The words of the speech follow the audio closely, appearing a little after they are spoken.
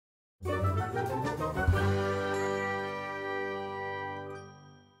Hi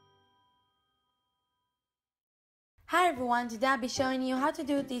everyone, today I'll be showing you how to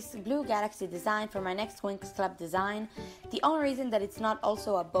do this blue galaxy design for my next Winx Club design. The only reason that it's not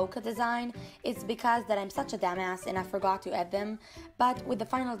also a bokeh design is because that I'm such a dumbass and I forgot to add them. But with the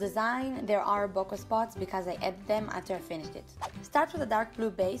final design, there are bokeh spots because I added them after I finished it. Start with a dark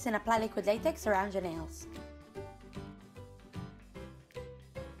blue base and apply liquid latex around your nails.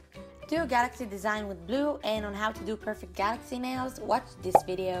 Do a galaxy design with blue, and on how to do perfect galaxy nails, watch this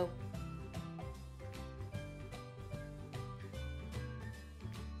video.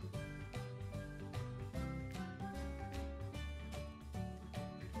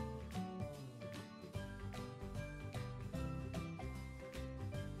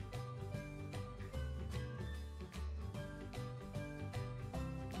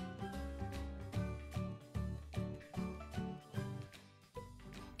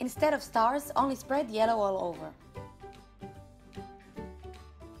 Instead of stars, only spread yellow all over.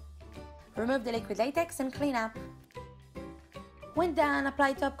 Remove the liquid latex and clean up. When done,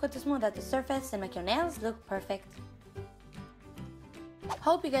 apply top coat to smooth out the surface and make your nails look perfect.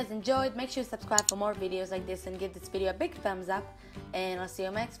 Hope you guys enjoyed. Make sure you subscribe for more videos like this and give this video a big thumbs up. And I'll see you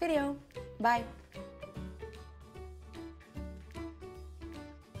in my next video. Bye!